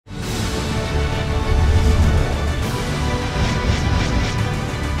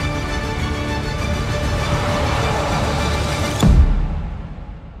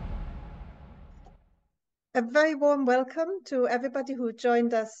A very warm welcome to everybody who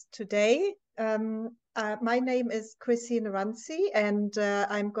joined us today. My name is Chrissi Nerantzi, and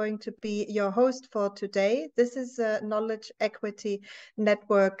I'm going to be your host for today. This is a Knowledge Equity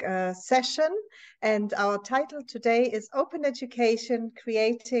Network session, and our title today is Open Education,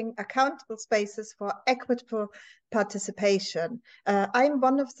 Creating Accountable Spaces for Equitable Participation. I'm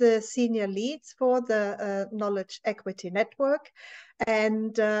one of the senior leads for the Knowledge Equity Network,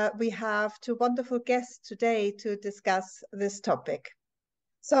 and we have two wonderful guests today to discuss this topic.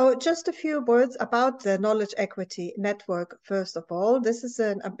 So just a few words about the Knowledge Equity Network, first of all. This is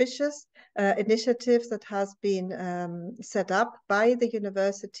an ambitious initiative that has been set up by the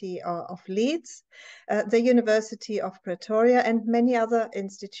University of Leeds, the University of Pretoria, and many other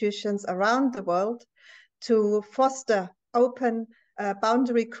institutions around the world to foster open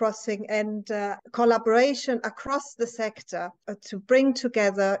boundary crossing and collaboration across the sector to bring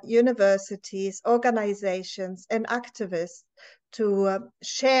together universities, organizations, and activists to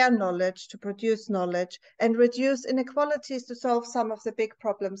share knowledge, to produce knowledge, and reduce inequalities to solve some of the big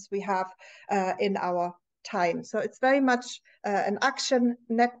problems we have in our time. So it's very much an action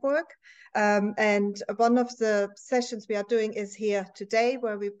network. And one of the sessions we are doing is here today,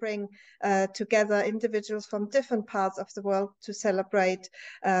 where we bring together individuals from different parts of the world to celebrate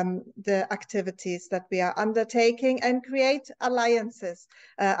the activities that we are undertaking and create alliances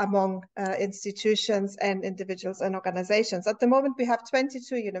among institutions and individuals and organizations. At the moment, we have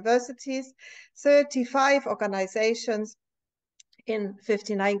 22 universities, 35 organizations in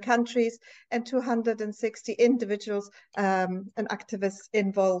 59 countries, and 260 individuals and activists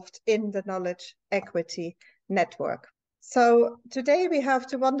involved in the Knowledge Equity Network. So today we have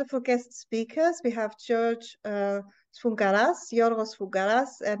two wonderful guest speakers. We have George Sfougaras,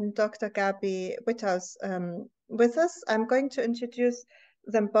 and Dr. Gabi Witthaus with us. I'm going to introduce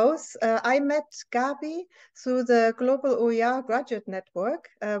them both. I met Gabi through the Global OER Graduate Network,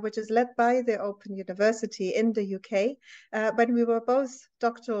 which is led by the Open University in the UK, when we were both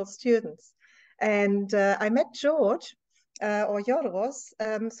doctoral students. And I met George, or Yorgos,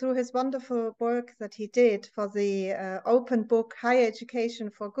 through his wonderful work that he did for the open book Higher Education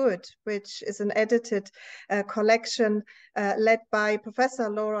for Good, which is an edited collection led by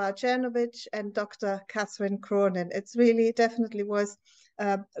Professor Laura Jernovich and Dr. Catherine Cronin. It's really definitely worth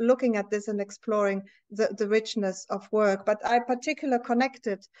looking at this and exploring the richness of work. But I particularly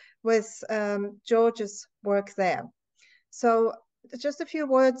connected with George's work there. So just a few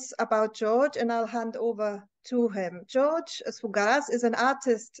words about George, and I'll hand over to him. George Sfougaras is an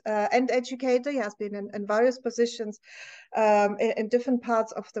artist and educator. He has been in various positions in different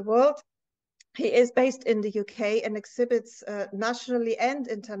parts of the world. He is based in the UK and exhibits nationally and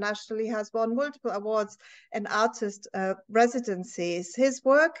internationally, has won multiple awards and artist residencies. His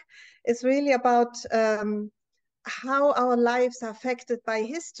work is really about how our lives are affected by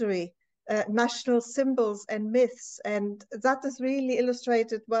history, national symbols and myths, and that is really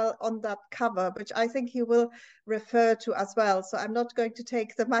illustrated well on that cover, which I think he will refer to as well. So I'm not going to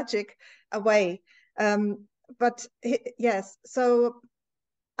take the magic away. Yes, so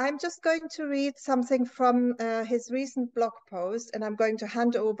I'm just going to read something from his recent blog post, and I'm going to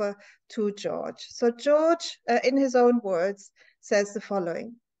hand over to George. So George, in his own words, says the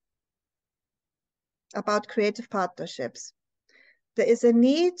following about creative partnerships. There is a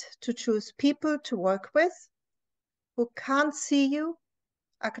need to choose people to work with who can't see you,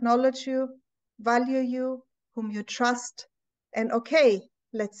 acknowledge you, value you, whom you trust, and okay,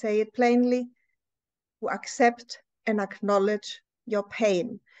 let's say it plainly, who accept and acknowledge your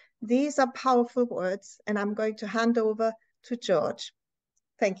pain. These are powerful words, and I'm going to hand over to George.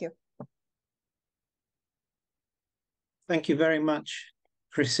 Thank you. Thank you very much,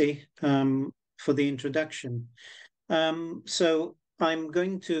 Chrissi, for the introduction. So I'm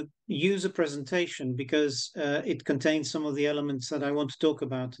going to use a presentation because it contains some of the elements that I want to talk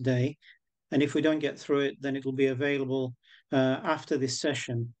about today. And if we don't get through it, then it will be available after this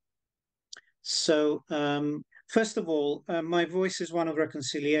session. So first of all, my voice is one of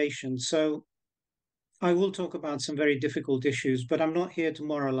reconciliation. So I will talk about some very difficult issues, but I'm not here to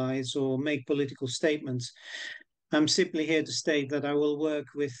moralize or make political statements. I'm simply here to state that I will work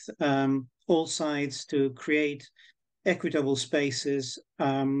with all sides to create equitable spaces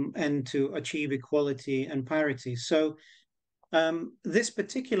and to achieve equality and parity. So this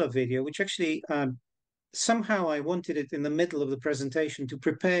particular video, which actually somehow I wanted it in the middle of the presentation to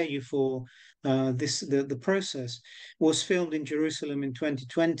prepare you for the process, was filmed in Jerusalem in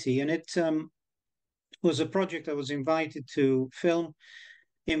 2020, and it was a project I was invited to film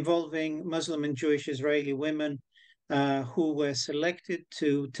involving Muslim and Jewish Israeli women who were selected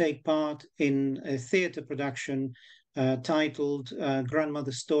to take part in a theatre production titled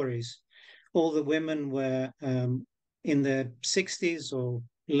Grandmother Stories. All the women were in their 60s or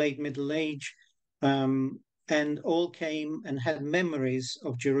late middle age, and all came and had memories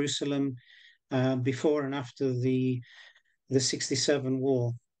of Jerusalem before and after the 67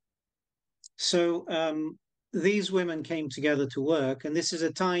 war. So these women came together to work, and this is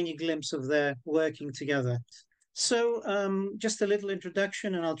a tiny glimpse of their working together. So just a little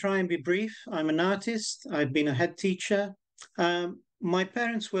introduction, and I'll try and be brief. I'm an artist. I've been a head teacher. My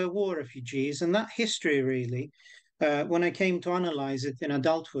parents were war refugees, and that history really, when I came to analyze it in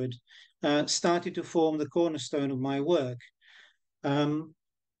adulthood, started to form the cornerstone of my work.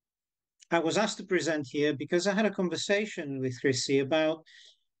 I was asked to present here because I had a conversation with Chrissi about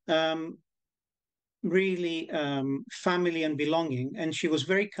really family and belonging, and she was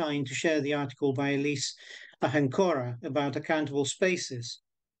very kind to share the article by Elise Ahencora about accountable spaces.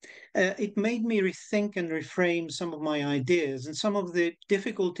 It made me rethink and reframe some of my ideas and some of the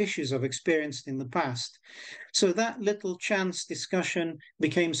difficult issues I've experienced in the past. So that little chance discussion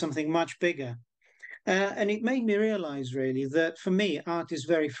became something much bigger. And it made me realize really that for me, art is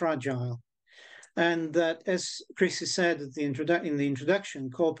very fragile. And that, as Chrissi said in the introduction,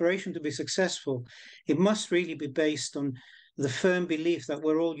 cooperation to be successful, it must really be based on the firm belief that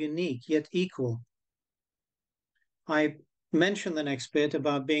we're all unique yet equal. I mentioned the next bit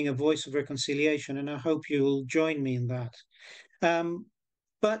about being a voice of reconciliation, and I hope you'll join me in that.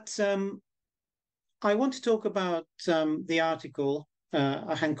 But I want to talk about the article,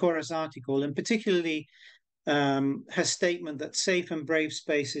 Ahencora's article, and particularly her statement that safe and brave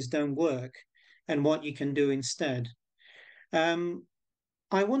spaces don't work, and what you can do instead.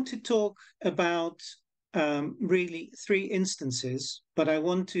 I want to talk about really three instances, but I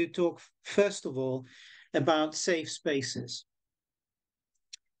want to talk first of all about safe spaces.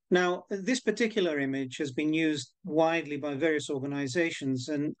 Now, this particular image has been used widely by various organizations,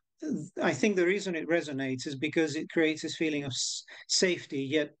 and I think the reason it resonates is because it creates this feeling of safety,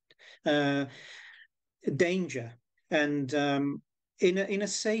 yet danger. And in a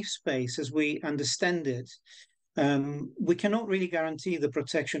safe space, as we understand it, we cannot really guarantee the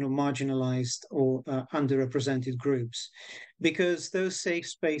protection of marginalized or underrepresented groups, because those safe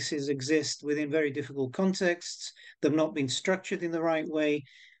spaces exist within very difficult contexts. They've not been structured in the right way.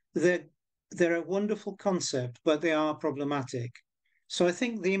 They're a wonderful concept, but they are problematic. So I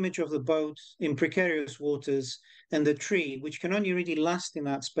think the image of the boat in precarious waters and the tree, which can only really last in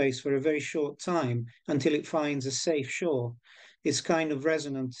that space for a very short time until it finds a safe shore, is kind of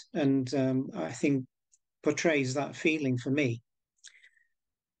resonant, and I think portrays that feeling for me.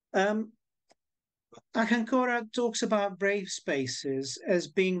 Ahencora talks about brave spaces as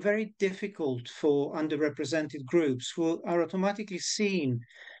being very difficult for underrepresented groups, who are automatically seen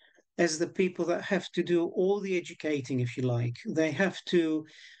as the people that have to do all the educating, if you like. They have to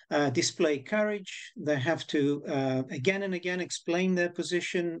display courage. They have to again and again explain their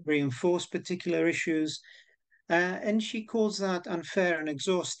position, reinforce particular issues. And she calls that unfair and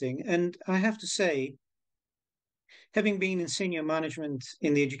exhausting. And I have to say, having been in senior management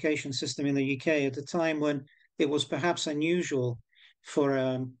in the education system in the UK at a time when it was perhaps unusual for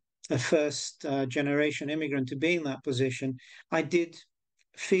a first generation immigrant to be in that position, I did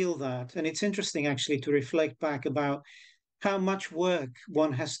feel that. And it's interesting actually to reflect back about how much work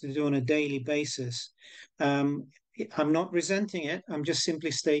one has to do on a daily basis. I'm not resenting it. I'm just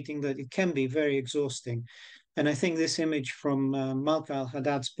simply stating that it can be very exhausting. And I think this image from Malka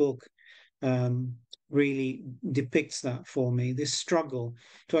Al-Haddad's book really depicts that for me, this struggle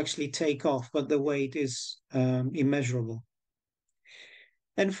to actually take off, but the weight is immeasurable.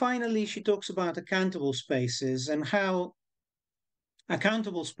 And finally, she talks about accountable spaces and how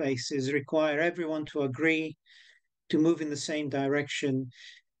accountable spaces require everyone to agree, to move in the same direction,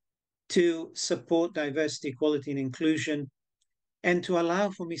 to support diversity, equality, and inclusion, and to allow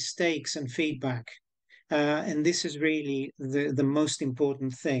for mistakes and feedback. And this is really the most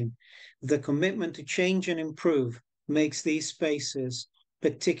important thing. The commitment to change and improve makes these spaces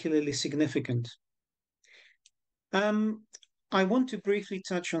particularly significant. I want to briefly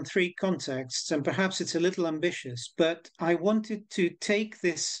touch on three contexts, and perhaps it's a little ambitious, but I wanted to take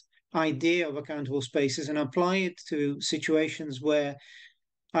this idea of accountable spaces and apply it to situations where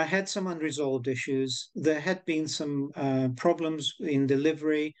I had some unresolved issues. There had been some problems in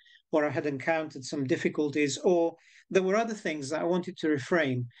delivery, or I had encountered some difficulties, or there were other things that I wanted to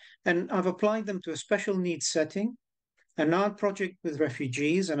reframe. And I've applied them to a special needs setting, an art project with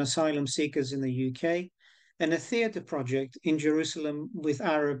refugees and asylum seekers in the UK, and a theatre project in Jerusalem with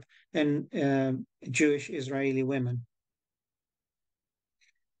Arab and Jewish Israeli women.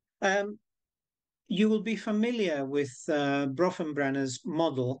 You will be familiar with Brofenbrenner's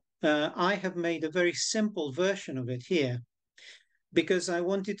model. I have made a very simple version of it here because I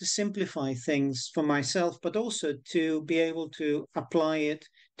wanted to simplify things for myself, but also to be able to apply it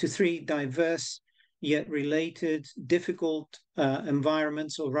to three diverse yet related, difficult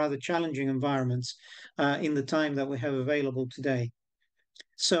environments, or rather challenging environments in the time that we have available today.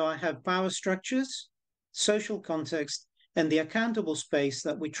 So I have power structures, social context, and the accountable space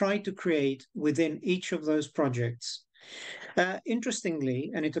that we try to create within each of those projects.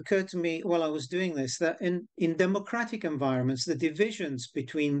 Interestingly, and it occurred to me while I was doing this, that in democratic environments, the divisions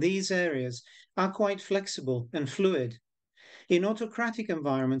between these areas are quite flexible and fluid. In autocratic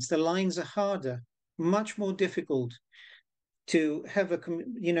environments, the lines are harder, much more difficult to have a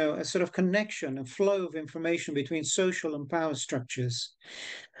sort of connection, a flow of information between social and power structures.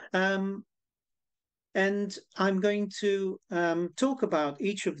 And I'm going to talk about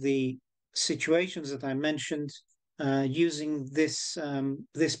each of the situations that I mentioned using this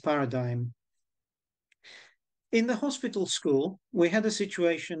paradigm. In the hospital school, we had a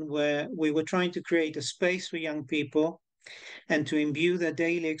situation where we were trying to create a space for young people and to imbue their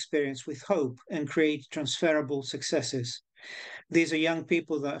daily experience with hope and create transferable successes. These are young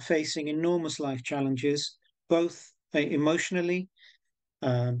people that are facing enormous life challenges, both emotionally,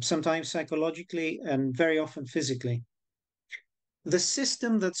 sometimes psychologically, and very often physically. The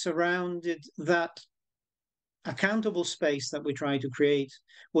system that surrounded that accountable space that we try to create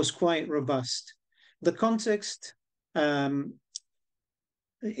was quite robust. The context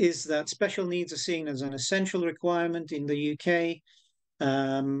is that special needs are seen as an essential requirement in the UK.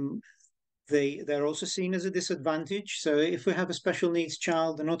 They're also seen as a disadvantage. So if we have a special needs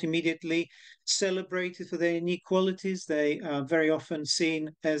child, they're not immediately celebrated for their unique qualities. They are very often seen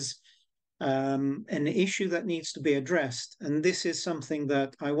as an issue that needs to be addressed. And this is something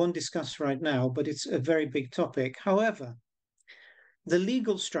that I won't discuss right now, but it's a very big topic. However, the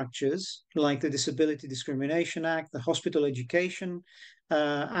legal structures like the Disability Discrimination Act, the Hospital Education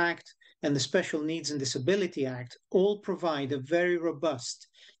Act, and the Special Needs and Disability Act all provide a very robust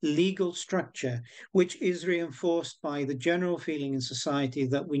legal structure, which is reinforced by the general feeling in society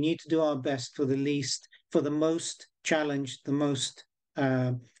that we need to do our best for the most challenged, the most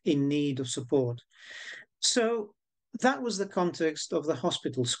in need of support. So that was the context of the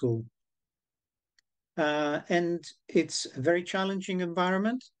hospital school. And it's a very challenging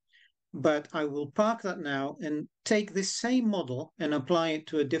environment, but I will park that now and take this same model and apply it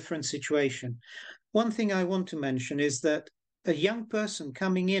to a different situation. One thing I want to mention is that a young person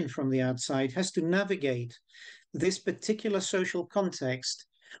coming in from the outside has to navigate this particular social context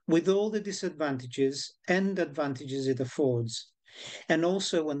with all the disadvantages and advantages it affords. And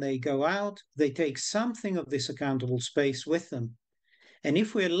also when they go out, they take something of this accountable space with them. And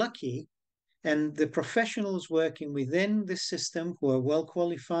if we're lucky, and the professionals working within this system who are well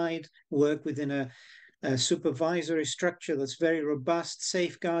qualified, work within a supervisory structure that's very robust,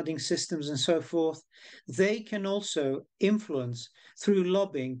 safeguarding systems and so forth, they can also influence through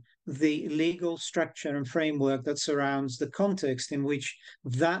lobbying the legal structure and framework that surrounds the context in which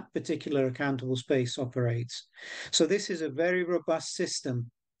that particular accountable space operates. So this is a very robust system,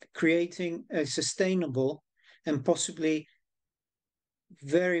 creating a sustainable and possibly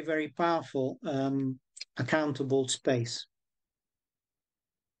very, very powerful accountable space.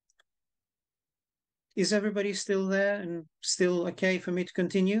 Is everybody still there and still okay for me to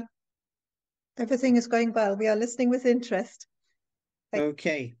continue? Everything is going well. We are listening with interest.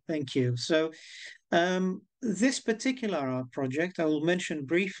 Okay, thank you. So this particular art project, I will mention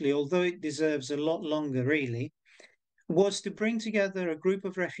briefly, although it deserves a lot longer really, was to bring together a group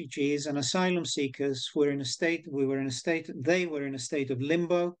of refugees and asylum seekers who were in a state, they were in a state of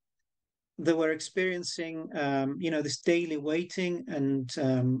limbo. They were experiencing, this daily waiting and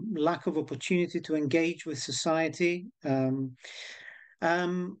lack of opportunity to engage with society.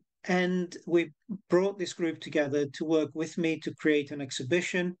 And we brought this group together to work with me to create an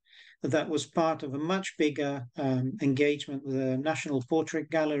exhibition that was part of a much bigger engagement with a National Portrait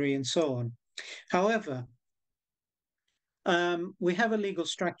Gallery and so on. However, we have a legal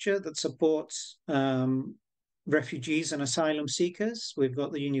structure that supports refugees and asylum seekers. We've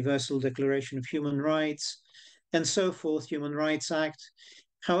got the Universal Declaration of Human Rights and so forth, Human Rights Act.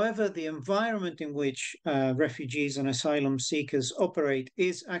 However, the environment in which refugees and asylum seekers operate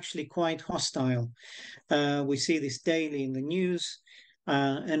is actually quite hostile. We see this daily in the news,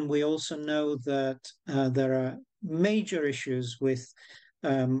 and we also know that there are major issues with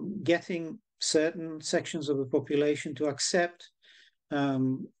getting certain sections of the population to accept,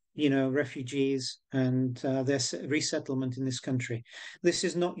 refugees and their resettlement in this country. This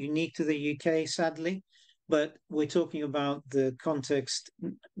is not unique to the UK, sadly, but we're talking about the context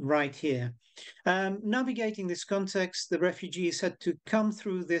right here. Navigating this context, the refugees had to come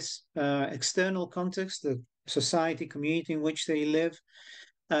through this external context, the society, community in which they live,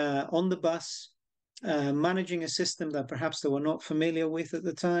 on the bus, managing a system that perhaps they were not familiar with at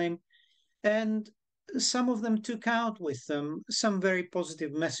the time. And some of them took out with them some very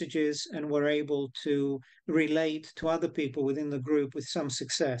positive messages and were able to relate to other people within the group with some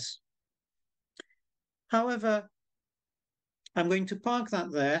success. However, I'm going to park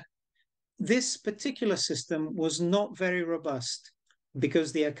that there. This particular system was not very robust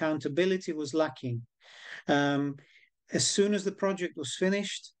because the accountability was lacking. As soon as the project was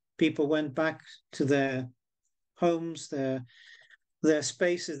finished, people went back to their homes, their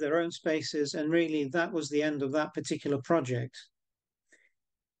spaces, their own spaces, and really that was the end of that particular project.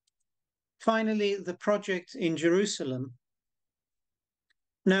 Finally, the project in Jerusalem.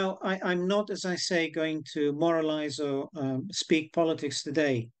 Now, I'm not, as I say, going to moralize or speak politics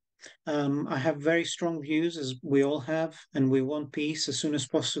today. I have very strong views, as we all have, and we want peace as soon as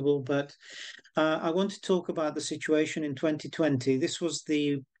possible. But I want to talk about the situation in 2020. This was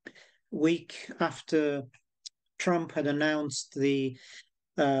the week after Trump had announced the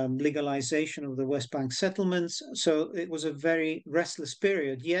legalization of the West Bank settlements. So it was a very restless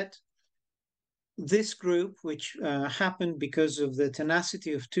period. Yet this group, which happened because of the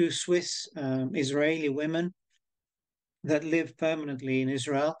tenacity of two Swiss Israeli women that lived permanently in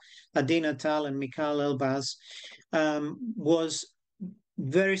Israel, Adina Tal and Michal Elbaz, was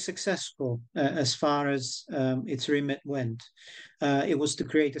very successful as far as its remit went. It was to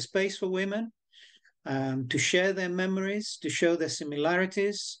create a space for women, to share their memories, to show their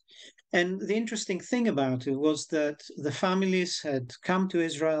similarities. And the interesting thing about it was that the families had come to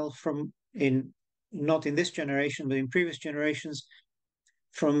Israel not in this generation, but in previous generations,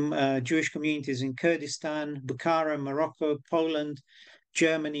 from Jewish communities in Kurdistan, Bukhara, Morocco, Poland,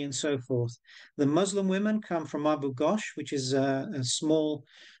 Germany, and so forth. The Muslim women come from Abu Ghosh, which is a small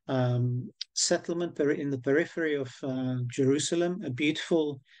settlement in the periphery of Jerusalem, a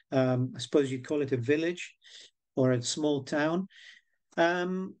beautiful, I suppose you'd call it a village or a small town.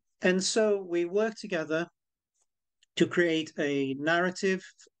 And so we work together to create a narrative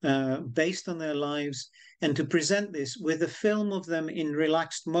based on their lives and to present this with a film of them in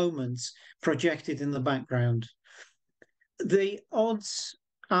relaxed moments projected in the background. The odds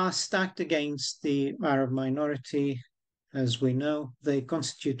are stacked against the Arab minority, as we know. They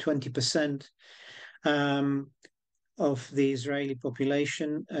constitute 20% of the Israeli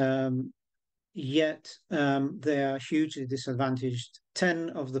population, yet they are hugely disadvantaged.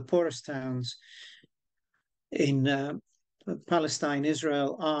 10 of the poorest towns in Palestine,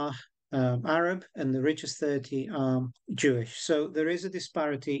 Israel, are Arab, and the richest 30 are Jewish. So there is a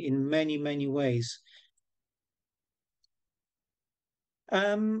disparity in many, many ways.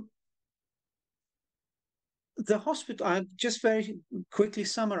 The hospital, I'll just very quickly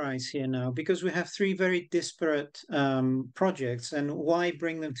summarize here now, because we have three very disparate projects, and why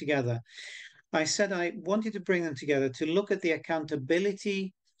bring them together? I said I wanted to bring them together to look at the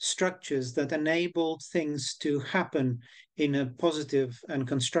accountability structures that enable things to happen in a positive and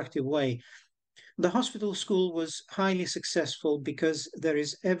constructive way. The hospital school was highly successful because there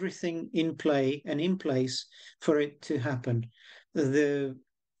is everything in play and in place for it to happen. The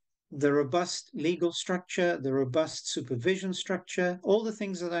robust legal structure, the robust supervision structure, all the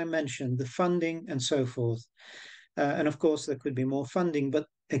things that I mentioned, the funding and so forth. And of course, there could be more funding, but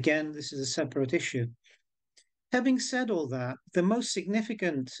again, this is a separate issue. Having said all that, the most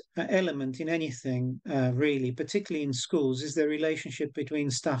significant element in anything, really, particularly in schools, is the relationship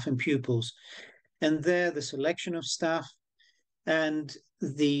between staff and pupils. And there, the selection of staff and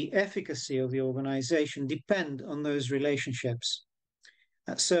the efficacy of the organization depend on those relationships.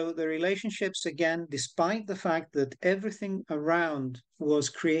 So the relationships, again, despite the fact that everything around was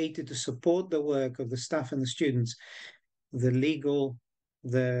created to support the work of the staff and the students, the legal,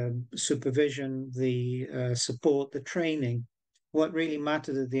 the supervision, the support, the training, what really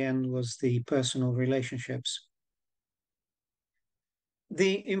mattered at the end was the personal relationships.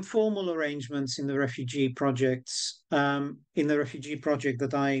 The informal arrangements in the refugee projects, in the refugee project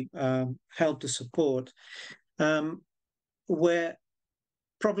that I helped to support, were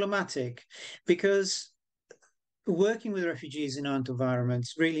problematic, because working with refugees in our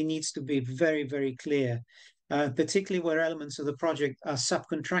environments really needs to be very, very clear, particularly where elements of the project are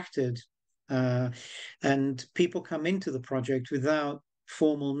subcontracted and people come into the project without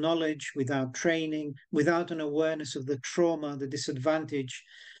formal knowledge, without training, without an awareness of the trauma, the disadvantage,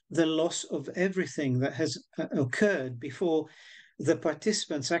 the loss of everything that has occurred before the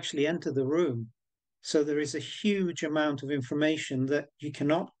participants actually enter the room. So there is a huge amount of information that you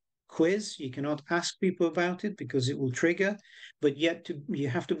cannot quiz, you cannot ask people about it because it will trigger, but yet you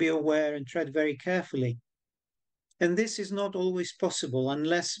have to be aware and tread very carefully. And this is not always possible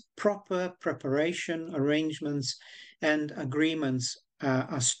unless proper preparation, arrangements, and agreements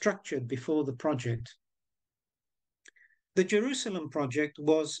are structured before the project. The Jerusalem project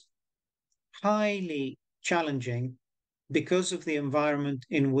was highly challenging because of the environment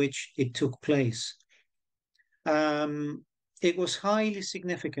in which it took place. It was highly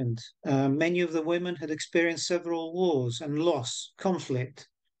significant. Many of the women had experienced several wars and loss, conflict.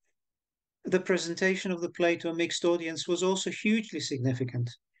 The presentation of the play to a mixed audience was also hugely significant.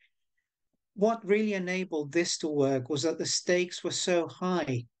 What really enabled this to work was that the stakes were so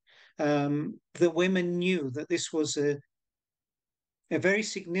high. The women knew that this was a very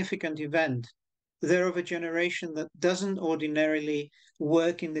significant event. They're of a generation that doesn't ordinarily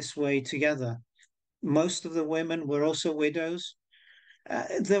work in this way together. Most of the women were also widows.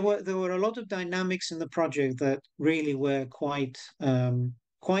 There were a lot of dynamics in the project that really were quite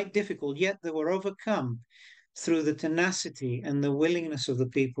difficult, yet they were overcome through the tenacity and the willingness of the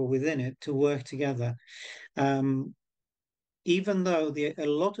people within it to work together. Even though a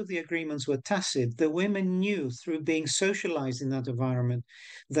lot of the agreements were tacit, the women knew through being socialized in that environment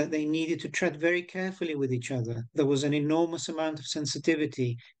that they needed to tread very carefully with each other. There was an enormous amount of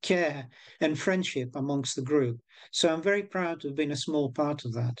sensitivity, care, and friendship amongst the group. So I'm very proud to have been a small part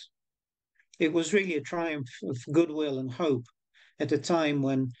of that. It was really a triumph of goodwill and hope at a time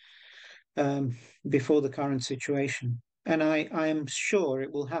when, before the current situation. And I am sure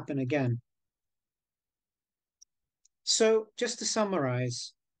it will happen again. So just to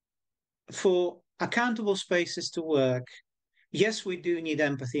summarize, for accountable spaces to work, yes, we do need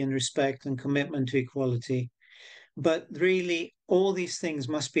empathy and respect and commitment to equality, but really all these things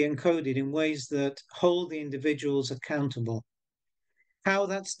must be encoded in ways that hold the individuals accountable. How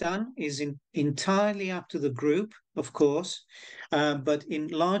that's done is entirely up to the group, of course, but in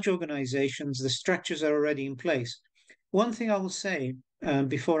large organizations, the structures are already in place. One thing I will say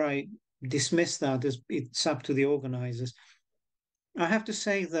before I dismiss that as it's up to the organizers, I have to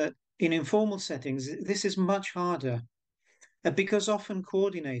say that in informal settings, this is much harder because often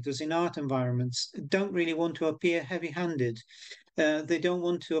coordinators in art environments don't really want to appear heavy-handed. They don't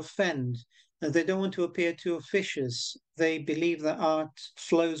want to offend. They don't want to appear too officious. They believe that art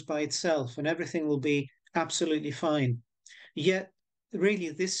flows by itself and everything will be absolutely fine. Yet, really,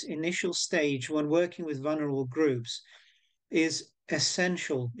 this initial stage when working with vulnerable groups is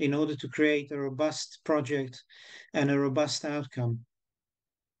essential in order to create a robust project and a robust outcome.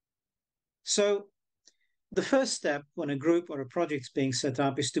 So the first step when a group or a project is being set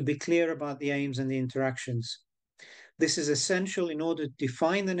up is to be clear about the aims and the interactions. This is essential in order to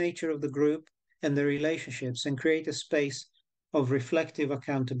define the nature of the group and the relationships and create a space of reflective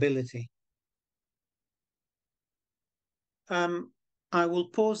accountability. I will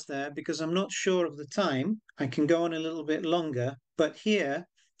pause there because I'm not sure of the time. I can go on a little bit longer, but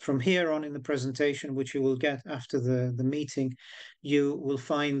from here on in the presentation, which you will get after the meeting, you will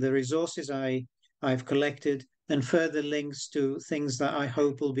find the resources I've collected and further links to things that I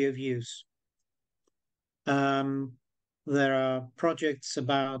hope will be of use. There are projects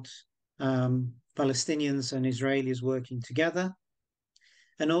about Palestinians and Israelis working together,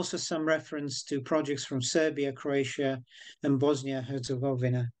 and also some reference to projects from Serbia, Croatia, and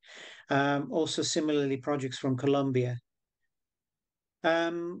Bosnia-Herzegovina. Also similarly, projects from Colombia.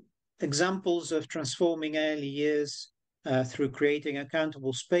 Examples of transforming early years through creating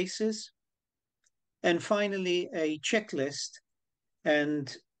accountable spaces. And finally, a checklist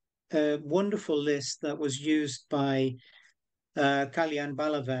and a wonderful list that was used by Kalyan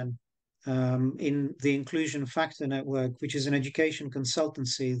Balavan in the Inclusion Factor Network, which is an education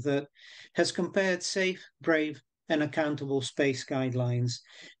consultancy that has compared safe, brave, and accountable space guidelines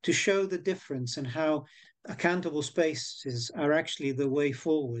to show the difference and how accountable spaces are actually the way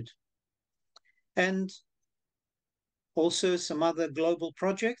forward. And also some other global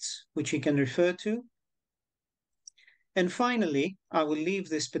projects which you can refer to. And finally, I will leave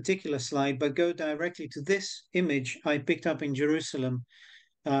this particular slide but go directly to this image I picked up in Jerusalem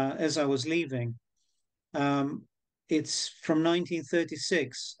as I was leaving. It's from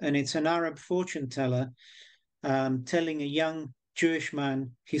 1936, and it's an Arab fortune teller telling a young Jewish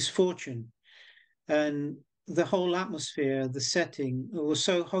man his fortune. And the whole atmosphere, the setting, it was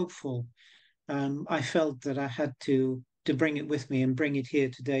so hopeful. I felt that I had to to bring it with me and bring it here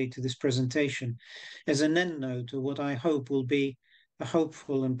today to this presentation as an end note to what I hope will be a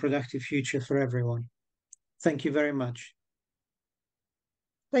hopeful and productive future for everyone. Thank you very much.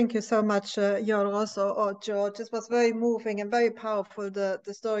 Thank you so much, Joros or George. This was very moving and very powerful, the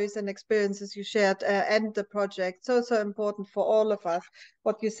stories and experiences you shared and the project. So important for all of us.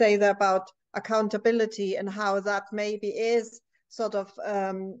 What you say there about accountability and how that maybe is sort of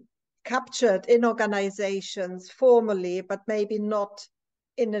captured in organizations formally, but maybe not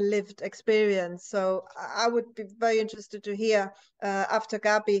in a lived experience. So I would be very interested to hear after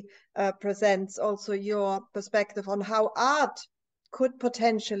Gabi presents also your perspective on how art could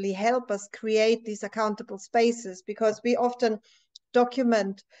potentially help us create these accountable spaces, because we often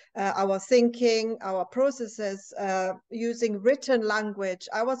document our thinking, our processes using written language.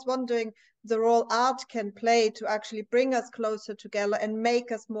 I was wondering the role art can play to actually bring us closer together and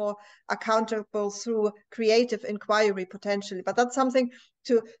make us more accountable through creative inquiry potentially. But that's something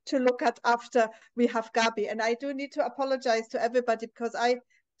to look at after we have Gabi. And I do need to apologize to everybody because I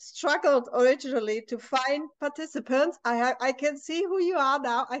struggled originally to find participants. I can see who you are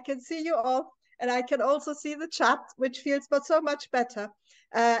now. I can see you all, and I can also see the chat, which feels but so much better.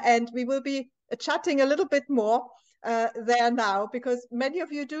 And we will be chatting a little bit more there now, because many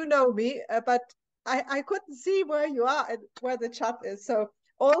of you do know me, but I couldn't see where you are and where the chat is. So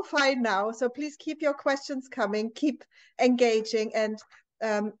all fine now. So please keep your questions coming, keep engaging, and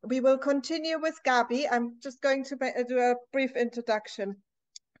we will continue with Gabi. I'm just going to do a brief introduction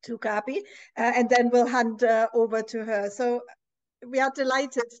to Gabi, and then we'll hand over to her. So we are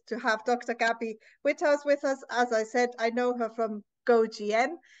delighted to have Dr. Gabi Witthaus with us. As I said, I know her from GoGN,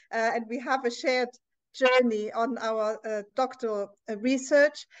 and we have a shared journey on our doctoral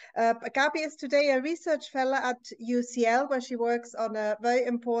research. Gabi is today a research fellow at UCL, where she works on a very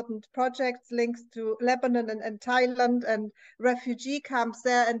important project linked to Lebanon and Thailand and refugee camps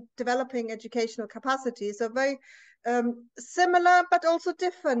there and developing educational capacity. So very similar but also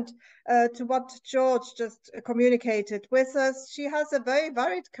different to what George just communicated with us. She has a very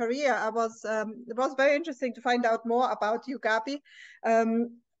varied career. It was very interesting to find out more about you, Gabi.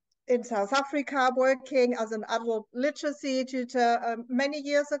 In South Africa, working as an adult literacy tutor many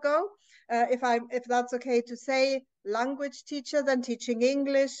years ago. If that's okay to say, language teacher, then teaching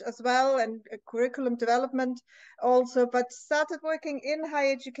English as well, and curriculum development also, but started working in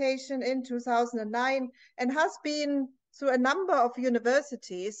higher education in 2009 and has been through a number of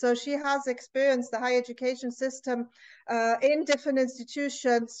universities. So she has experienced the higher education system in different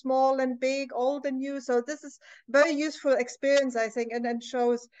institutions, small and big, old and new. So this is very useful experience, I think, and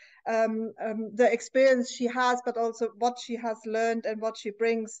shows the experience she has, but also what she has learned and what she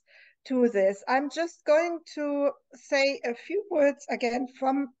brings to this. I'm just going to say a few words again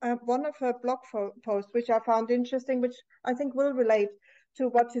from one of her blog posts, which I found interesting, which I think will relate to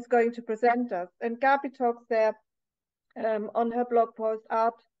what she's going to present us. And Gabi talks there on her blog post,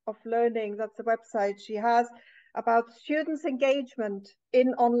 Art of Learning, that's the website she has, about students' engagement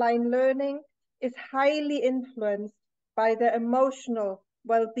in online learning is highly influenced by their emotional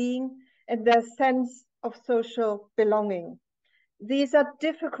well-being and their sense of social belonging. These are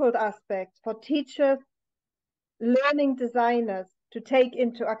difficult aspects for teachers, learning designers to take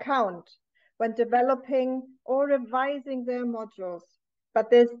into account when developing or revising their modules.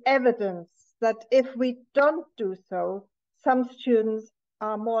 But there's evidence that if we don't do so, some students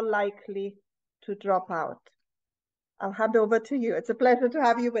are more likely to drop out. I'll hand over to you. It's a pleasure to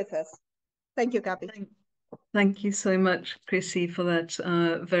have you with us. Thank you, Gabi. Thank you so much, Chrissi, for that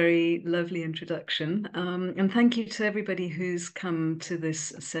very lovely introduction. And thank you to everybody who's come to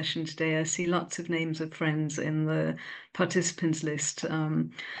this session today. I see lots of names of friends in the participants list.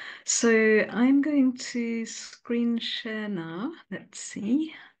 So I'm going to screen share now. Let's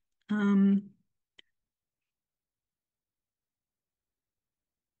see.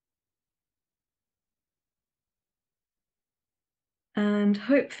 And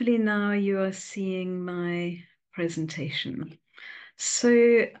hopefully now you are seeing my presentation.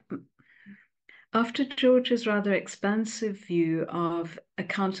 So after George's rather expansive view of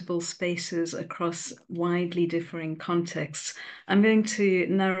accountable spaces across widely differing contexts, I'm going to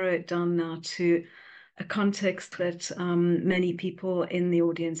narrow it down now to a context that many people in the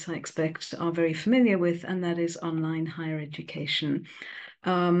audience, I expect, are very familiar with, and that is online higher education.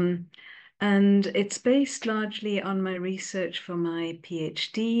 And it's based largely on my research for my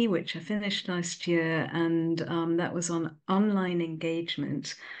PhD, which I finished last year, and that was on online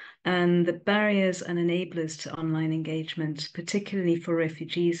engagement and the barriers and enablers to online engagement, particularly for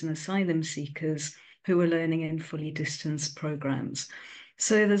refugees and asylum seekers who are learning in fully distanced programs.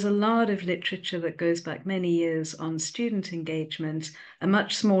 So there's a lot of literature that goes back many years on student engagement, a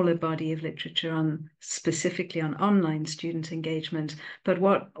much smaller body of literature on specifically on online student engagement. But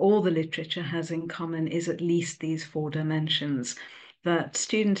what all the literature has in common is at least these 4 dimensions, that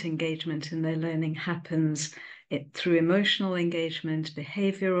student engagement in their learning happens through emotional engagement,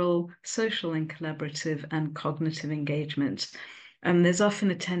 behavioral, social and collaborative, and cognitive engagement. And there's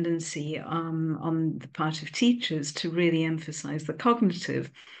often a tendency on the part of teachers to really emphasize the cognitive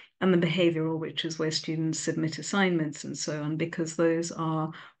and the behavioral, which is where students submit assignments and so on, because those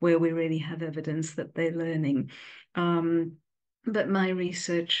are where we really have evidence that they're learning. But my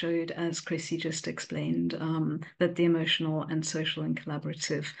research showed, as Chrissi just explained, that the emotional and social and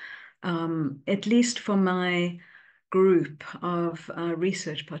collaborative, at least for my group of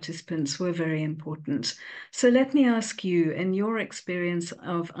research participants, were very important. So let me ask you, in your experience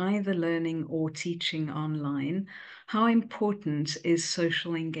of either learning or teaching online, how important is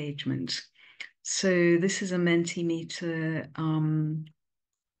social engagement? So this is a Mentimeter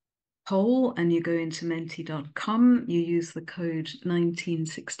poll, and you go into menti.com, you use the code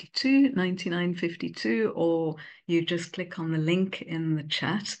 9952, or you just click on the link in the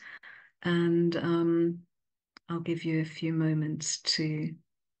chat, and I'll give you a few moments to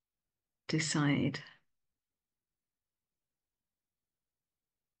decide.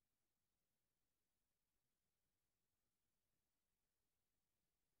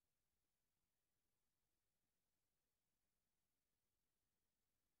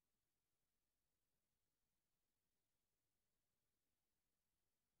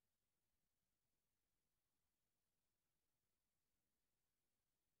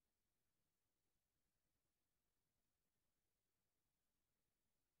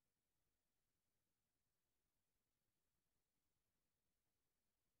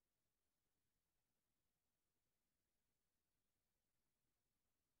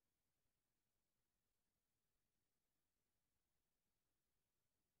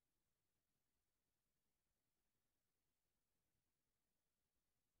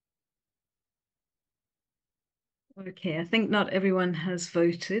 Okay, I think not everyone has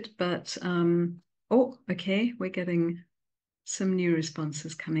voted, but oh, okay, we're getting some new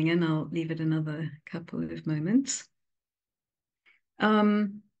responses coming in. I'll leave it another couple of moments.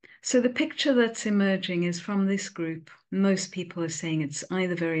 So the picture that's emerging is from this group. Most people are saying it's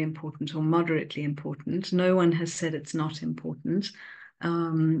either very important or moderately important. No one has said it's not important.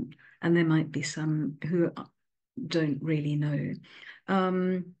 And there might be some who don't really know.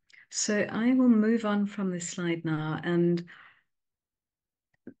 So I will move on from this slide now, and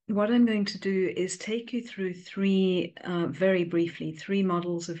what I'm going to do is take you through very briefly, 3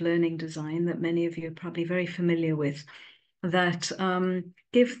 models of learning design that many of you are probably very familiar with, that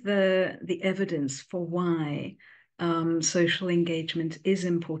give the evidence for why social engagement is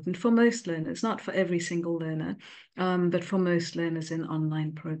important for most learners, not for every single learner, but for most learners in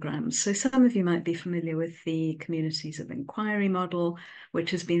online programs. So some of you might be familiar with the communities of inquiry model,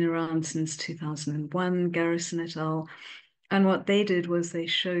 which has been around since 2001, Garrison et al. And what they did was they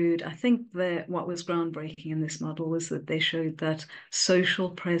showed, I think that what was groundbreaking in this model was that they showed that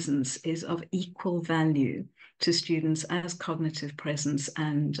social presence is of equal value to students as cognitive presence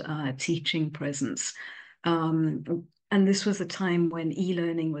and teaching presence. And this was a time when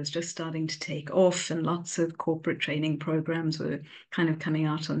e-learning was just starting to take off, and lots of corporate training programs were kind of coming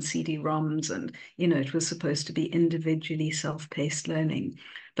out on CD-ROMs, and it was supposed to be individually self-paced learning.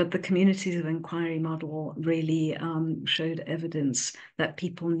 But the communities of inquiry model really showed evidence that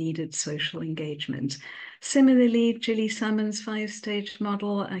people needed social engagement. Similarly, Gilly Salmon's 5-stage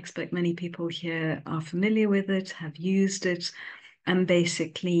model, I expect many people here are familiar with it, have used it, and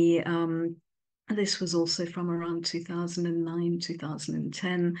basically this was also from around 2009,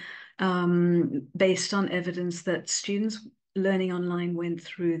 2010, based on evidence that students learning online went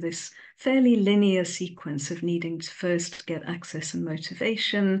through this fairly linear sequence of needing to first get access and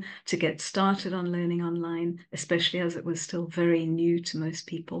motivation to get started on learning online, especially as it was still very new to most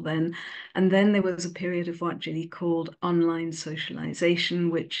people then. And then there was a period of what Gilly called online socialization,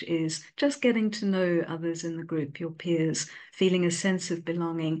 which is just getting to know others in the group, your peers, feeling a sense of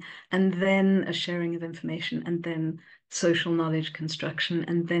belonging, and then a sharing of information, and then social knowledge construction,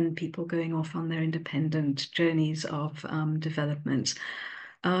 and then people going off on their independent journeys of development.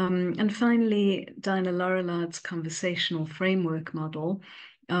 And finally, Dinah Laurelard's conversational framework model,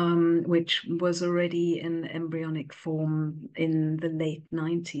 which was already in embryonic form in the late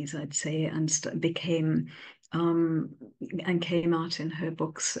 90s, I'd say, and became and came out in her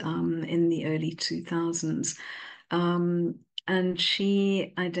books in the early 2000s. And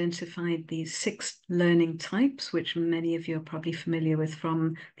she identified these 6 learning types, which many of you are probably familiar with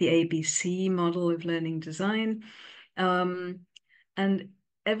from the ABC model of learning design. And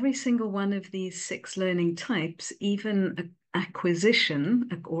every single one of these 6 learning types, even acquisition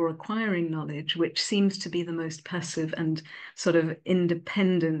or acquiring knowledge, which seems to be the most passive and sort of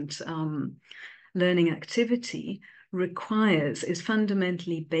independent learning activity, is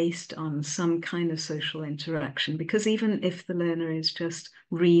fundamentally based on some kind of social interaction, because even if the learner is just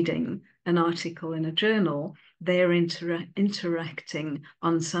reading an article in a journal, they're interacting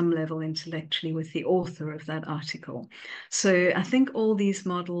on some level intellectually with the author of that article. So I think all these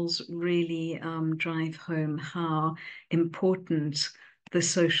models really drive home how important the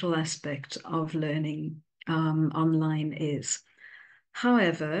social aspect of learning online is.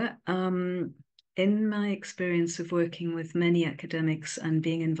 However, in my experience of working with many academics and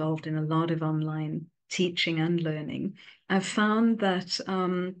being involved in a lot of online teaching and learning, I've found that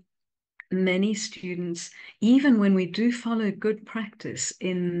many students, even when we do follow good practice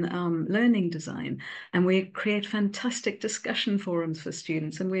in learning design, and we create fantastic discussion forums for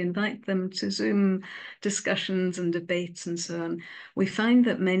students, and we invite them to Zoom discussions and debates and so on, we find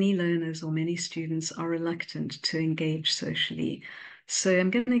that many learners or many students are reluctant to engage socially. So I'm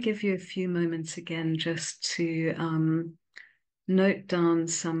going to give you a few moments again just to note down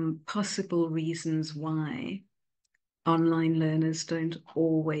some possible reasons why online learners don't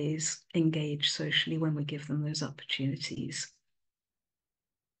always engage socially when we give them those opportunities.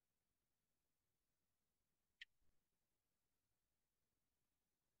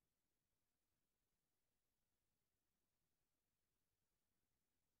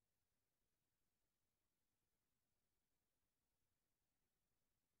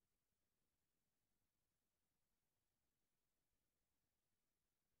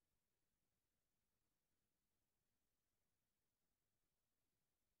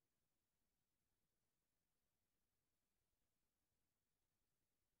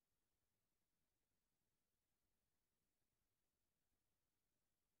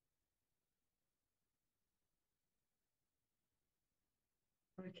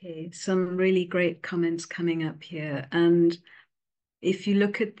 Okay, some really great comments coming up here. And if you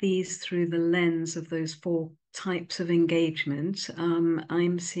look at these through the lens of those 4 types of engagement,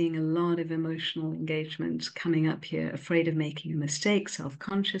 I'm seeing a lot of emotional engagement coming up here: afraid of making a mistake,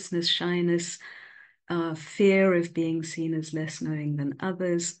 self-consciousness, shyness, fear of being seen as less knowing than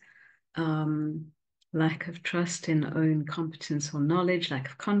others, lack of trust in own competence or knowledge, lack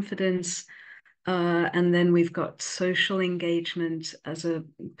of confidence. And then we've got social engagement as a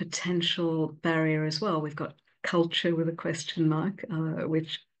potential barrier as well. We've got culture with a question mark,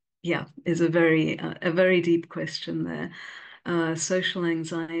 which, yeah, is a very deep question there. Social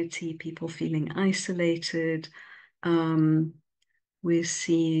anxiety, people feeling isolated. We're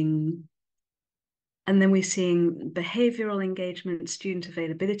seeing behavioral engagement, student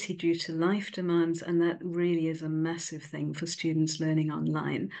availability due to life demands, and that really is a massive thing for students learning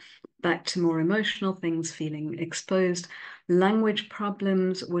online. Back to more emotional things, feeling exposed. Language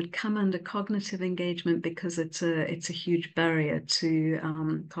problems would come under cognitive engagement because it's a huge barrier to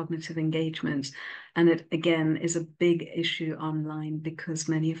cognitive engagement. And it, again, is a big issue online because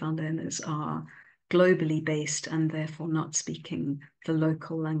many of our learners are globally based and therefore not speaking the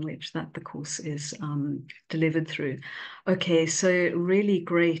local language that the course is delivered through. Okay, so really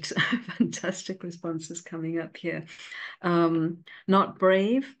great, fantastic responses coming up here. Not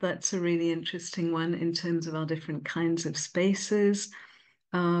brave, that's a really interesting one in terms of our different kinds of spaces.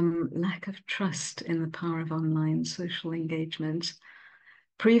 Lack of trust in the power of online social engagement.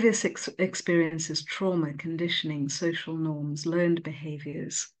 Previous experiences, trauma, conditioning, social norms, learned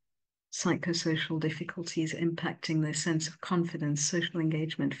behaviors, psychosocial difficulties impacting their sense of confidence, social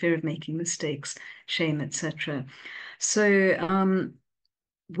engagement, fear of making mistakes, shame, etc. So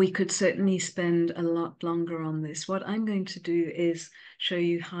we could certainly spend a lot longer on this. What I'm going to do is show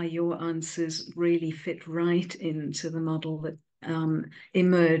you how your answers really fit right into the model that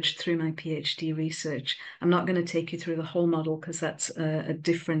emerged through my PhD research. I'm not going to take you through the whole model because that's a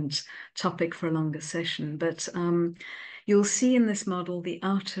different topic for a longer session, but you'll see in this model, the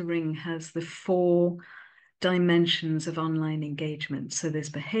outer ring has the 4 dimensions of online engagement. So there's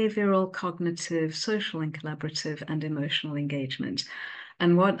behavioral, cognitive, social and collaborative, and emotional engagement.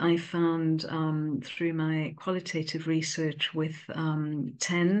 And what I found through my qualitative research with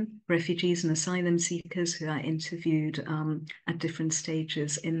 10 refugees and asylum seekers who I interviewed at different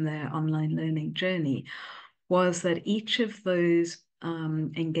stages in their online learning journey was that each of those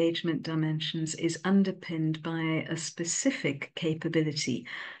engagement dimensions is underpinned by a specific capability.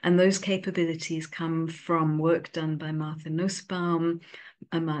 And those capabilities come from work done by Martha Nussbaum,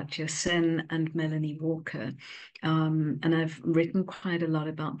 Amartya Sen, and Melanie Walker. And I've written quite a lot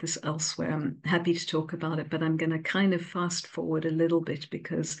about this elsewhere. I'm happy to talk about it, but I'm going to kind of fast forward a little bit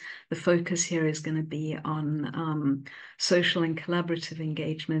because the focus here is going to be on social and collaborative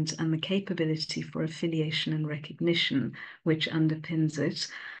engagement and the capability for affiliation and recognition, which underpins it,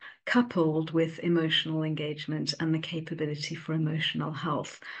 coupled with emotional engagement and the capability for emotional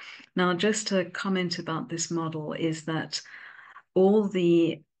health. Now, just a comment about this model is that all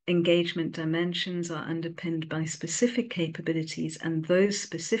the engagement dimensions are underpinned by specific capabilities, and those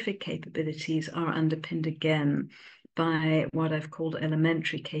specific capabilities are underpinned again by what I've called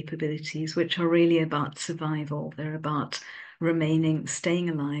elementary capabilities, which are really about survival. They're about staying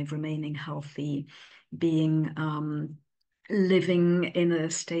alive, remaining healthy, being living in a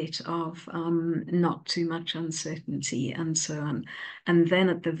state of not too much uncertainty, and so on. And then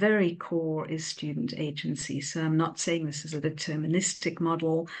at the very core is student agency. So I'm not saying this is a deterministic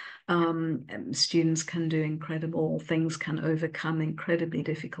model. Students can do incredible things, can overcome incredibly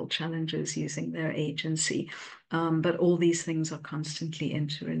difficult challenges using their agency. But all these things are constantly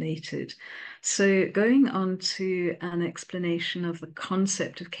interrelated. So going on to an explanation of the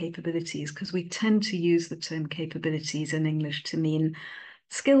concept of capabilities, because we tend to use the term capabilities in English to mean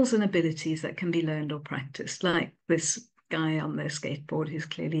skills and abilities that can be learned or practiced, like this guy on their skateboard who's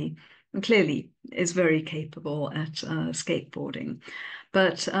clearly is very capable at skateboarding.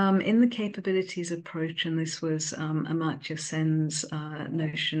 But in the capabilities approach, and this was Amartya Sen's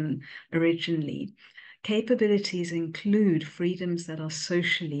notion originally, capabilities include freedoms that are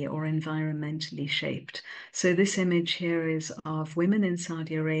socially or environmentally shaped. So this image here is of women in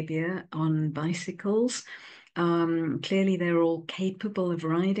Saudi Arabia on bicycles. Clearly, they're all capable of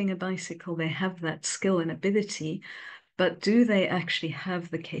riding a bicycle. They have that skill and ability, but do they actually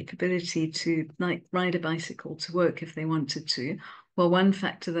have the capability to ride a bicycle to work if they wanted to? Well, one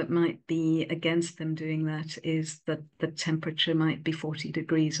factor that might be against them doing that is that the temperature might be 40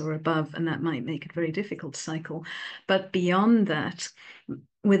 degrees or above, and that might make it very difficult to cycle. But beyond that,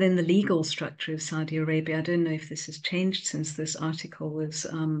 within the legal structure of Saudi Arabia, I don't know if this has changed since this article was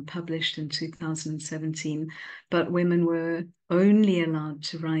published in 2017, but women were only allowed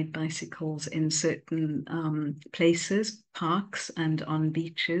to ride bicycles in certain places, parks and on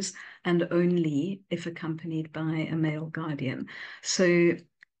beaches, and only if accompanied by a male guardian. So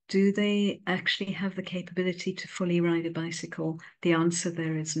do they actually have the capability to fully ride a bicycle? The answer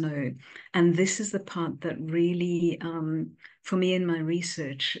there is no. And this is the part that really, for me in my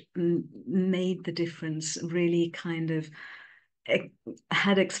research, made the difference, really kind of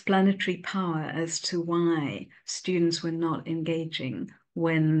had explanatory power as to why students were not engaging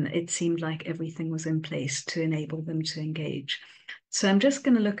when it seemed like everything was in place to enable them to engage. So I'm just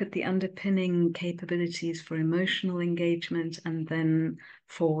going to look at the underpinning capabilities for emotional engagement and then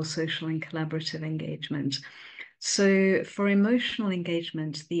for social and collaborative engagement. So for emotional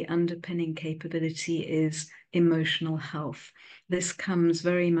engagement, the underpinning capability is emotional health. This comes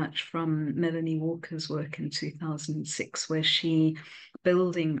very much from Melanie Walker's work in 2006, where she,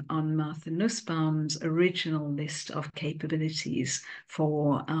 building on Martha Nussbaum's original list of capabilities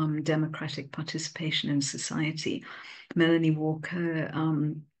for democratic participation in society, Melanie Walker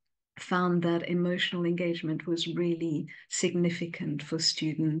found that emotional engagement was really significant for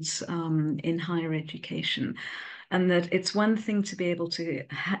students in higher education. And that it's one thing to be able to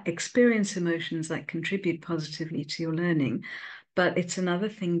experience emotions that contribute positively to your learning, but it's another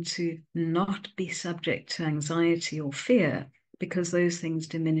thing to not be subject to anxiety or fear, because those things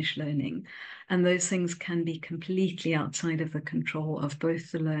diminish learning. And those things can be completely outside of the control of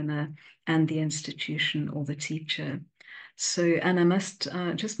both the learner and the institution or the teacher. So, and I must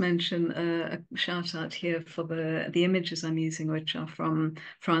just mention a shout out here for the images I'm using, which are from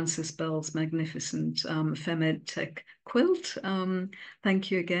Frances Bell's magnificent Femed Tech quilt. Thank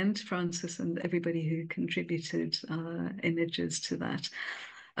you again to Frances and everybody who contributed images to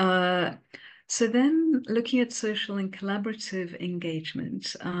that. So then looking at social and collaborative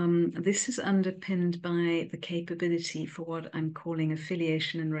engagement, this is underpinned by the capability for what I'm calling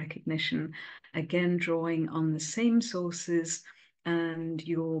affiliation and recognition, again, drawing on the same sources, and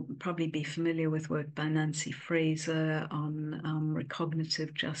you'll probably be familiar with work by Nancy Fraser on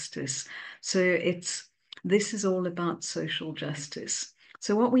recognitive justice. So this is all about social justice.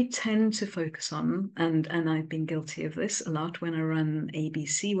 So what we tend to focus on, and I've been guilty of this a lot when I run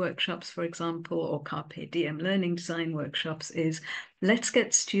ABC workshops, for example, or Carpe Diem learning design workshops, is let's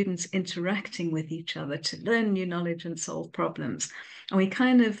get students interacting with each other to learn new knowledge and solve problems.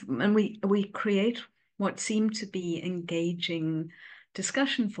 And we create what seem to be engaging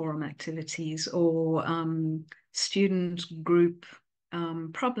discussion forum activities or student group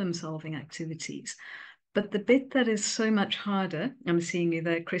problem solving activities. But the bit that is so much harder, I'm seeing you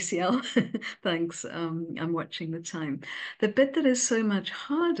there, Chrissi. Thanks. I'm watching the time. The bit that is so much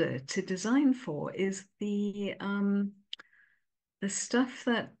harder to design for is the stuff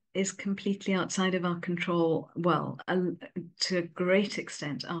that is completely outside of our control, well, to a great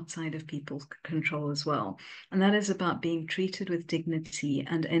extent outside of people's control as well. And that is about being treated with dignity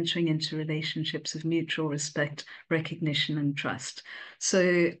and entering into relationships of mutual respect, recognition, and trust.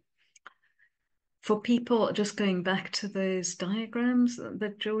 So for people, just going back to those diagrams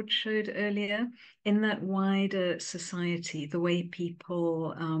that George showed earlier, in that wider society, the way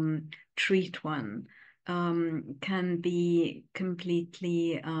people treat one can be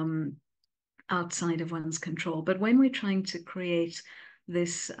completely outside of one's control. But when we're trying to create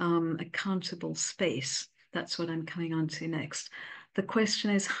this accountable space, that's what I'm coming on to next. The question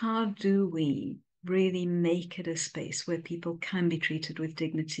is, how do we really make it a space where people can be treated with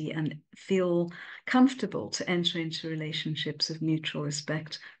dignity and feel comfortable to enter into relationships of mutual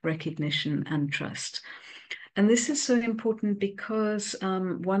respect, recognition, and trust? And this is so important because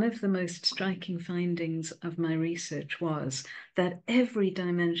one of the most striking findings of my research was that every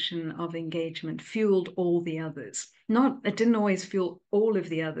dimension of engagement fueled all the others. It didn't always fuel all of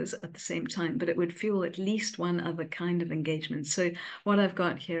the others at the same time, but it would fuel at least one other kind of engagement. So what I've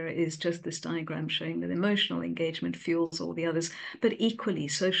got here is just this diagram showing that emotional engagement fuels all the others, but equally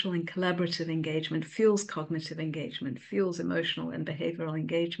social and collaborative engagement fuels cognitive engagement, fuels emotional and behavioral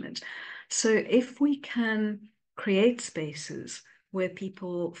engagement. So if we can create spaces where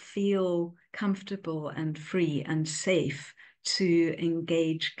people feel comfortable and free and safe to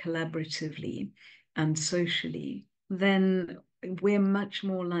engage collaboratively and socially, then we're much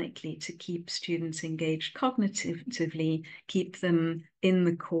more likely to keep students engaged cognitively, keep them in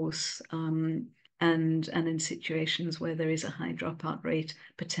the course, and in situations where there is a high dropout rate,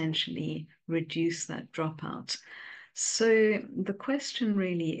 potentially reduce that dropout. So the question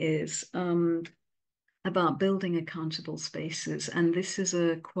really is about building accountable spaces. And this is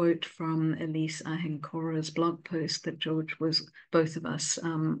a quote from Elise Ahenkora's blog post that both of us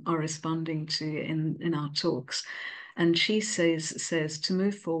are responding to in our talks. And she says, to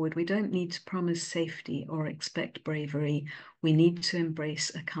move forward, we don't need to promise safety or expect bravery. We need to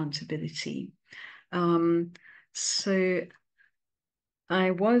embrace accountability. So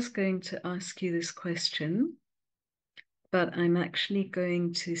I was going to ask you this question, but I'm actually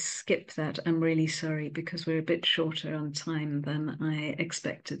going to skip that. I'm really sorry because we're a bit shorter on time than I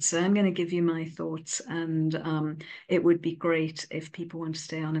expected. So I'm going to give you my thoughts, and it would be great if people want to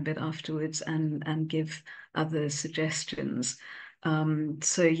stay on a bit afterwards and give other suggestions.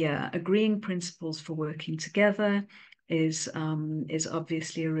 So yeah, agreeing principles for working together is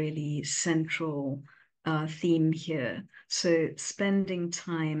obviously a really central theme here. So spending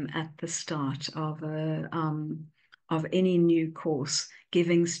time at the start of any new course,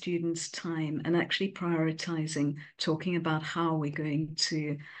 giving students time and actually prioritizing, talking about how we're going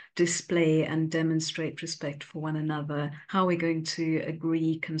to display and demonstrate respect for one another, how we're going to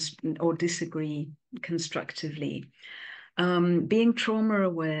agree or disagree constructively. Being trauma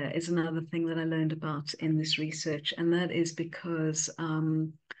aware is another thing that I learned about in this research, and that is because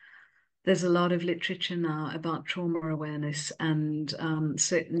there's a lot of literature now about trauma awareness, and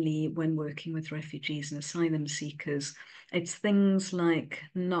certainly when working with refugees and asylum seekers, it's things like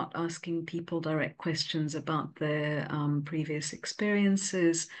not asking people direct questions about their previous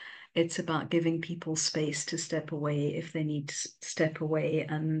experiences. It's about giving people space to step away if they need to step away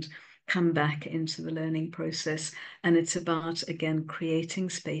and come back into the learning process. And it's about, again, creating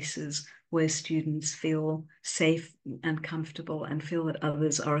spaces where students feel safe and comfortable and feel that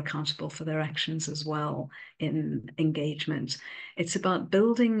others are accountable for their actions as well in engagement. It's about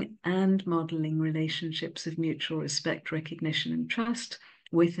building and modeling relationships of mutual respect, recognition, and trust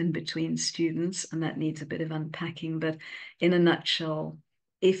with and between students, and that needs a bit of unpacking, but in a nutshell,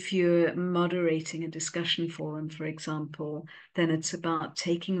 if you're moderating a discussion forum, for example, then it's about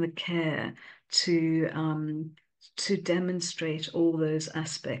taking the care to demonstrate all those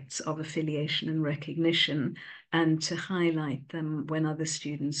aspects of affiliation and recognition, and to highlight them when other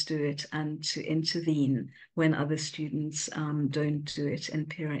students do it, and to intervene when other students don't do it in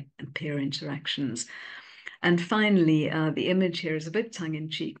peer interactions. And finally, the image here is a bit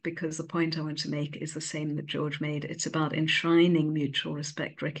tongue-in-cheek because the point I want to make is the same that George made. It's about enshrining mutual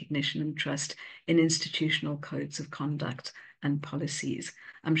respect, recognition, and trust in institutional codes of conduct and policies.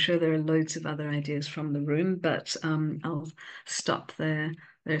 I'm sure there are loads of other ideas from the room, but I'll stop there.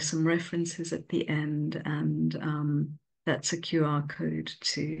 There are some references at the end, and that's a QR code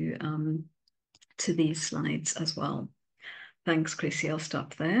to these slides as well. Thanks, Chrissi. I'll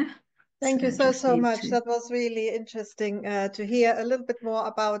stop there. Thank you so much. That was really interesting to hear a little bit more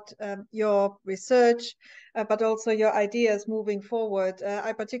about your research, but also your ideas moving forward.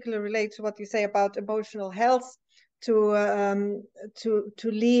 I particularly relate to what you say about emotional health to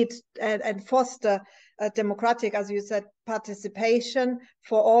lead and foster a democratic, as you said, participation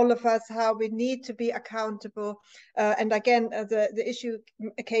for all of us, how we need to be accountable. And again, the issue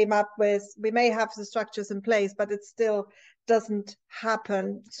came up with, we may have the structures in place, but it still doesn't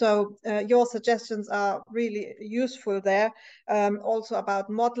happen. So your suggestions are really useful there. Also about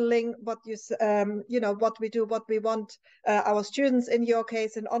modeling what what we do, what we want our students, in your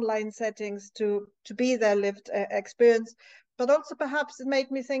case, in online settings, to be their lived experience. But also perhaps it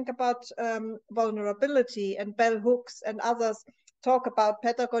made me think about vulnerability, and bell hooks and others talk about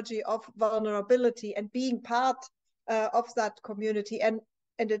pedagogy of vulnerability and being part of that community, and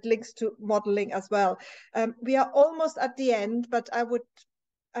it links to modeling as well. We are almost at the end, but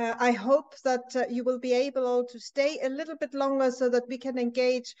I hope that you will be able to stay a little bit longer so that we can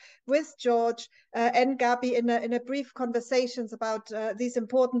engage with George and Gabi in a brief conversations about these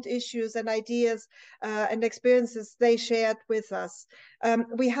important issues and ideas and experiences they shared with us.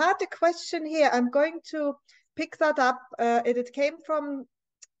 We had a question here. I'm going to pick that up. It came from,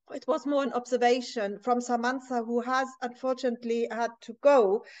 it was more an observation from Samantha, who has unfortunately had to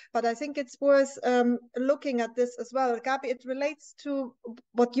go, but I think it's worth looking at this as well. Gabi, it relates to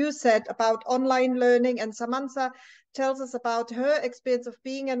what you said about online learning, and Samantha tells us about her experience of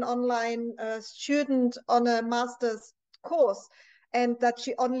being an online student on a master's course, and that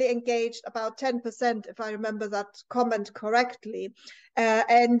she only engaged about 10%, if I remember that comment correctly.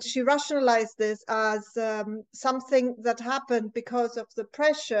 And she rationalized this as something that happened because of the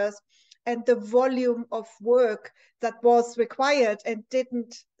pressures and the volume of work that was required, and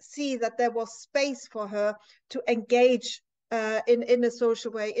didn't see that there was space for her to engage in a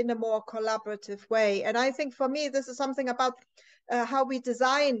social way, in a more collaborative way. And I think for me, this is something about how we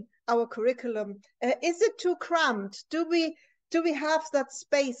design our curriculum. Is it too cramped? Do we have that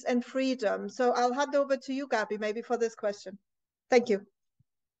space and freedom? So I'll hand over to you, Gabi, maybe for this question. Thank you.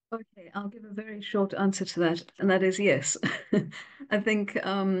 Okay, I'll give a very short answer to that, and that is yes. I think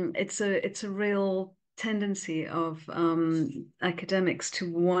it's a real tendency of academics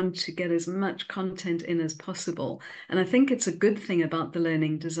to want to get as much content in as possible. And I think it's a good thing about the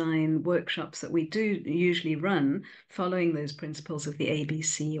learning design workshops that we do usually run, following those principles of the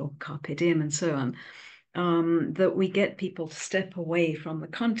ABC or Carpe Diem and so on, that we get people to step away from the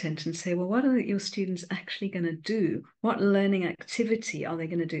content and say, well, what are your students actually going to do? What learning activity are they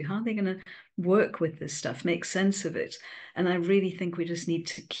going to do? How are they going to work with this stuff, make sense of it? And I really think we just need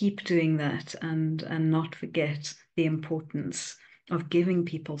to keep doing that and not forget the importance of giving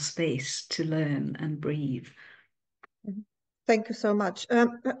people space to learn and breathe. Thank you so much.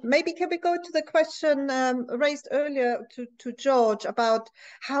 Maybe can we go to the question raised earlier to George about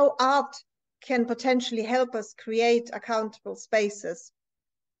how art can potentially help us create accountable spaces?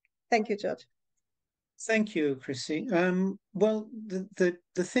 Thank you, George. Thank you, Chrissi. Well, the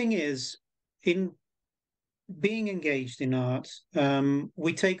thing is, in being engaged in art,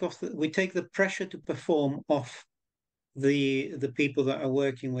 we take the pressure to perform off the people that are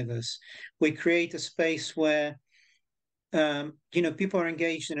working with us. We create a space where people are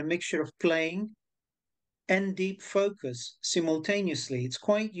engaged in a mixture of playing and deep focus simultaneously. It's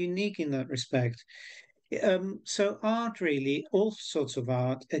quite unique in that respect. So art, really, all sorts of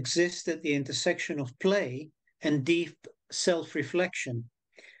art, exists at the intersection of play and deep self-reflection.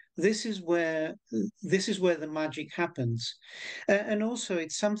 This is where the magic happens. And also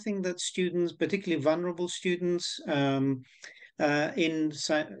it's something that students, particularly vulnerable students, in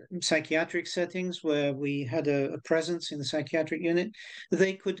psychiatric settings where we had a presence in the psychiatric unit,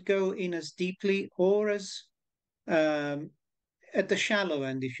 they could go in as deeply or as at the shallow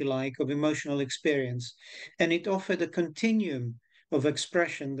end, if you like, of emotional experience. And it offered a continuum of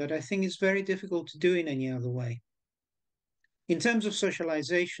expression that I think is very difficult to do in any other way. In terms of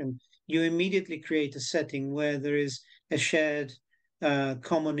socialization, you immediately create a setting where there is a shared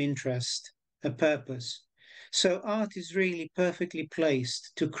common interest, a purpose. So art is really perfectly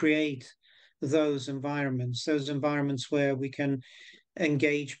placed to create those environments where we can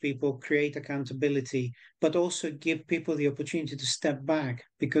engage people, create accountability, but also give people the opportunity to step back.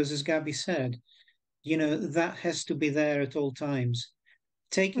 Because as Gabi said, that has to be there at all times.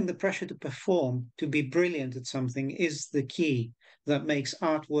 Taking the pressure to perform, to be brilliant at something, is the key that makes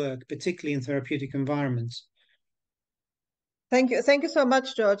art work, particularly in therapeutic environments. Thank you so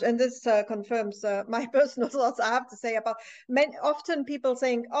much, George. And this confirms my personal thoughts. I have to say about often people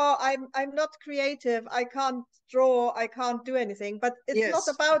saying, "Oh, I'm not creative. I can't draw. I can't do anything." But it's not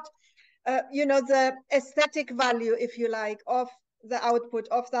about the aesthetic value, if you like, of the output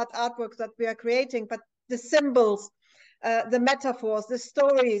of that artwork that we are creating, but the symbols, the metaphors, the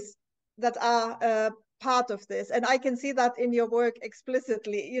stories that are part of this. And I can see that in your work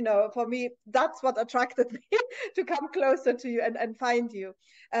explicitly. For me, that's what attracted me to come closer to you and find you.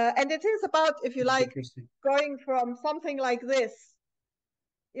 And it is about, if you like, going from something like this,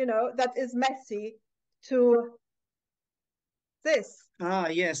 that is messy, to this. Ah,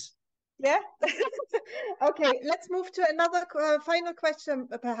 yes. Yeah. Okay, let's move to another final question,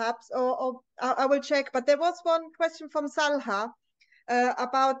 perhaps, or I will check. But there was one question from Salha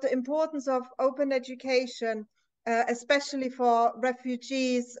about the importance of open education, especially for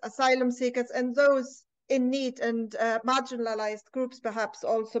refugees, asylum seekers, and those in need, and marginalized groups, perhaps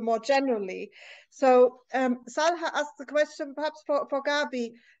also more generally. So Salha asked the question, perhaps for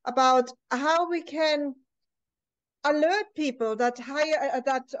Gabi, about how we can alert people that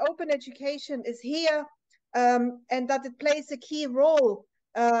that open education is here, and that it plays a key role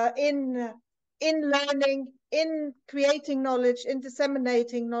in learning, in creating knowledge, in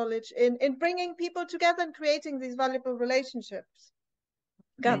disseminating knowledge, in bringing people together and creating these valuable relationships.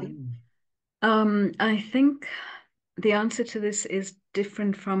 Gabi. I think the answer to this is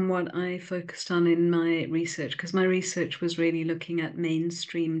different from what I focused on in my research, because my research was really looking at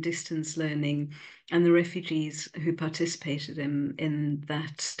mainstream distance learning, and the refugees who participated in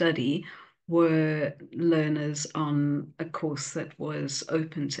that study were learners on a course that was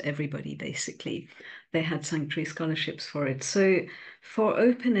open to everybody, basically. They had sanctuary scholarships for it. So for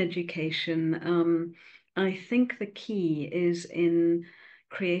open education, I think the key is in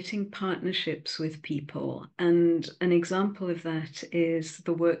creating partnerships with people. And an example of that is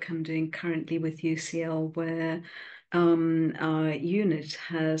the work I'm doing currently with UCL, where our unit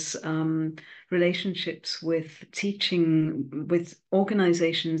has relationships with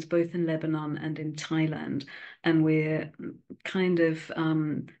organizations both in Lebanon and in Thailand. And we're kind of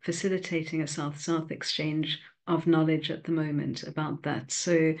facilitating a South-South exchange of knowledge at the moment about that.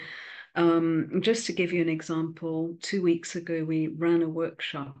 So just to give you an example, 2 weeks ago, we ran a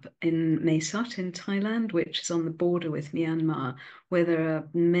workshop in Mae Sot in Thailand, which is on the border with Myanmar, where there are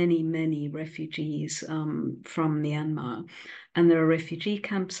many, many refugees from Myanmar. And there are refugee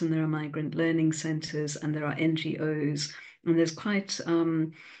camps, and there are migrant learning centers, and there are NGOs. And there's quite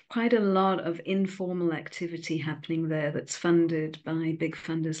a lot of informal activity happening there that's funded by big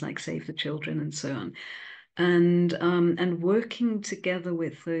funders like Save the Children and so on. And working together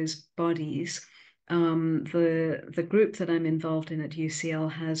with those bodies, the group that I'm involved in at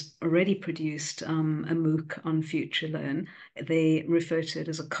UCL has already produced a MOOC on Future Learn. They refer to it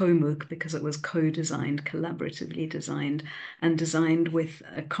as a co-MOOC because it was co-designed, collaboratively designed, and designed with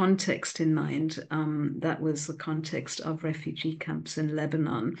a context in mind. That was the context of refugee camps in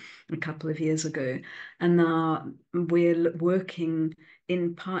Lebanon a couple of years ago. And now we're working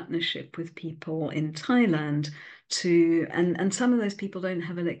in partnership with people in Thailand and some of those people don't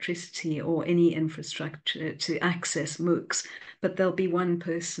have electricity or any infrastructure to access MOOCs, but there'll be one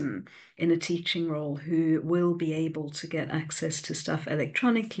person in a teaching role who will be able to get access to stuff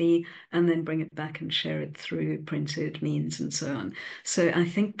electronically and then bring it back and share it through printed means and so on. So I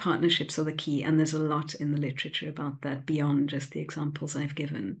think partnerships are the key, and there's a lot in the literature about that beyond just the examples I've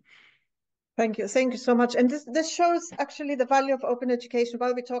given. Thank you so much. And this shows actually the value of open education.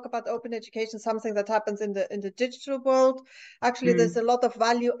 While we talk about open education, something that happens in the digital world, actually there's a lot of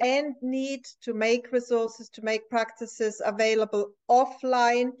value and need to make resources, to make practices available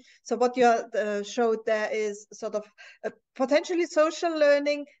offline. So what you showed there is sort of potentially social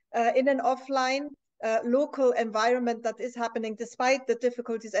learning in an offline local environment that is happening despite the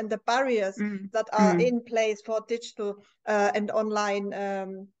difficulties and the barriers that are in place for digital and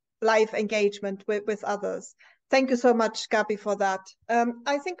online live engagement with others. Thank you so much, Gabi, for that.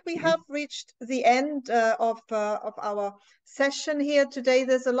 I think we have reached the end of our session here today.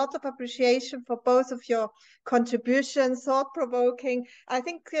 There's a lot of appreciation for both of your contributions, thought-provoking. I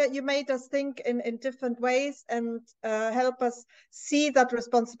think you made us think in different ways and help us see that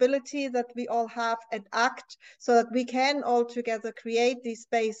responsibility that we all have and act so that we can all together create these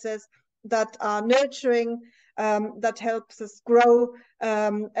spaces that are nurturing, that helps us grow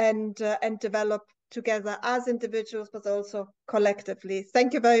and develop together as individuals, but also collectively.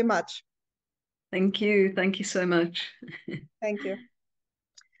 Thank you very much. Thank you. Thank you so much. Thank you.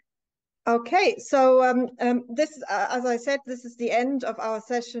 Okay, so this, as I said, this is the end of our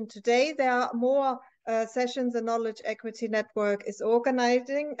session today. There are more sessions the Knowledge Equity Network is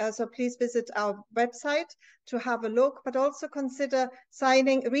organizing, so please visit our website to have a look, but also consider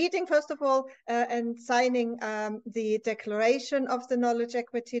reading first of all, and signing the declaration of the Knowledge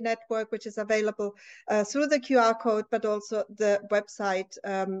Equity Network, which is available through the QR code, but also the website,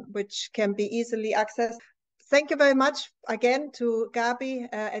 which can be easily accessed. Thank you very much again to Gabi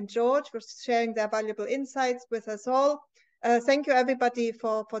and George for sharing their valuable insights with us all. Thank you everybody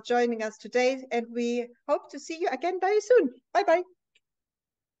for joining us today, and we hope to see you again very soon. Bye-bye.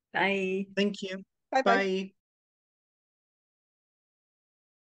 Bye. Thank you. Bye-bye. Bye.